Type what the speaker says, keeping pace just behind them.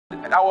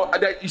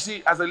You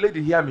see, as a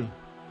lady, hear me.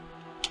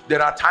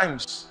 There are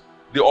times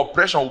the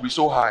oppression will be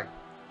so high.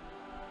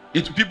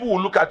 People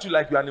will look at you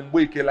like you are an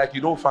Mbweke, like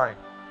you don't find.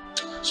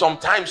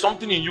 Sometimes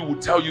something in you will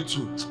tell you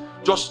to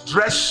just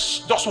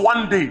dress, just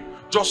one day,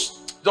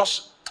 just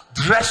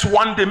dress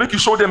one day, make you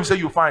show them, say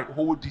you fine.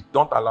 Hold it,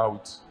 don't allow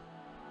it.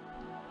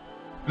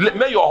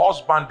 May your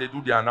husband, they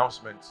do the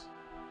announcement.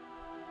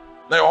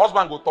 Now your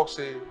husband go talk,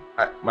 say,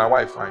 my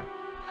wife fine.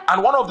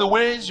 And one of the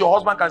ways your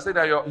husband can say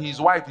that his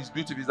wife is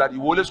beautiful is that he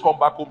will always come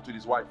back home to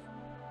his wife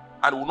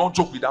and will not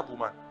joke with that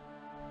woman.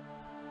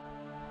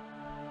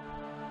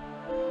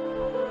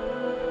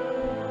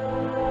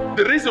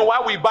 The reason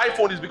why we buy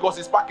phone is because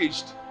it's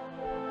packaged.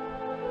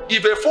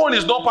 If a phone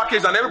is not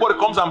packaged and everybody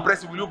comes and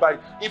presses, will you buy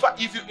it? In fact,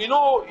 if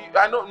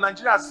I know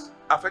Nigeria has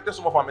affected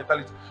some of our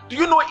mentality. Do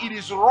you know it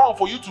is wrong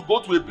for you to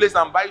go to a place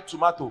and buy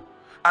tomato,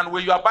 and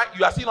when you are buying,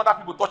 you are seeing other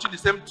people touching the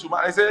same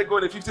tomato and say, go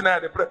to 15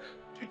 naira, they press.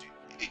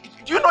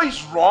 Do you know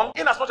it's wrong?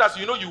 In as much as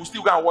you know, you will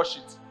still go and wash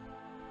it.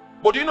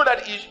 But do you know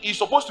that it's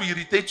supposed to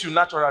irritate you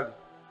naturally?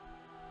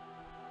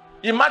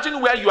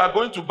 Imagine where you are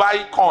going to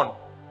buy corn.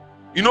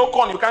 You know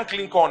corn, you can't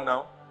clean corn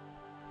now.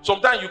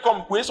 Sometimes you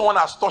come when someone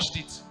has touched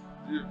it.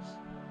 Yes.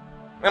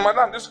 Hey,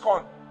 madam, this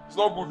corn is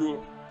not good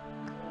though.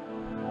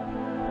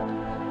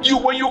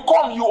 When you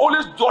come, you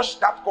always dodge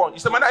that corn. You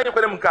say,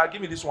 madam,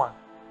 give me this one.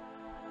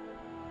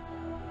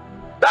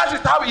 That is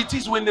how it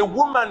is when a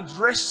woman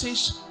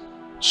dresses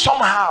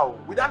somehow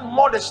without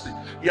modesty.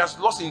 He has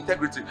lost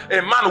integrity.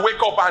 A man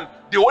wake up and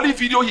the only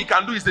video he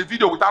can do is a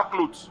video without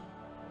clothes.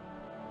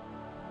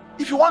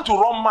 If you want to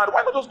run mad,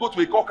 why not just go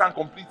to a cock and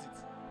complete it?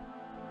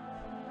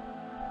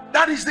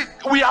 That is it.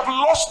 We have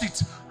lost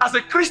it. As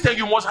a Christian,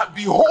 you must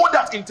behold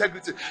that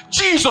integrity.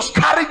 Jesus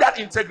carried that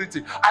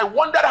integrity. I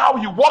wondered how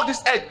he walked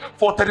this earth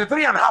for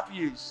 33.5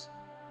 years.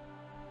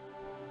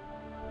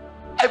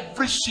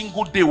 Every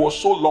single day was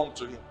so long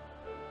to him.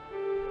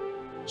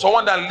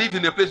 Someone that lived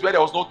in a place where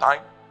there was no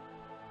time,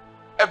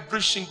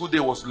 every single day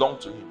was long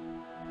to him.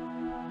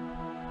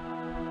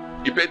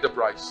 He paid the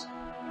price.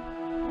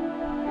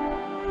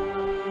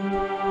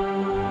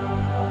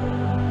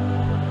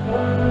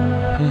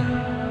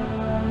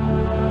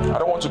 I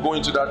don't want to go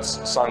into that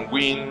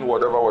sanguine,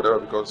 whatever,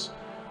 because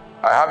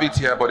I have it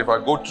here, but if I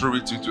go through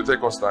it, it will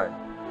take us time.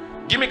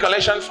 Give me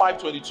Galatians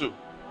 5:22.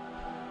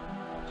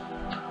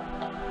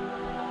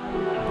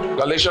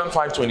 Galatians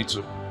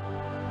 5:22.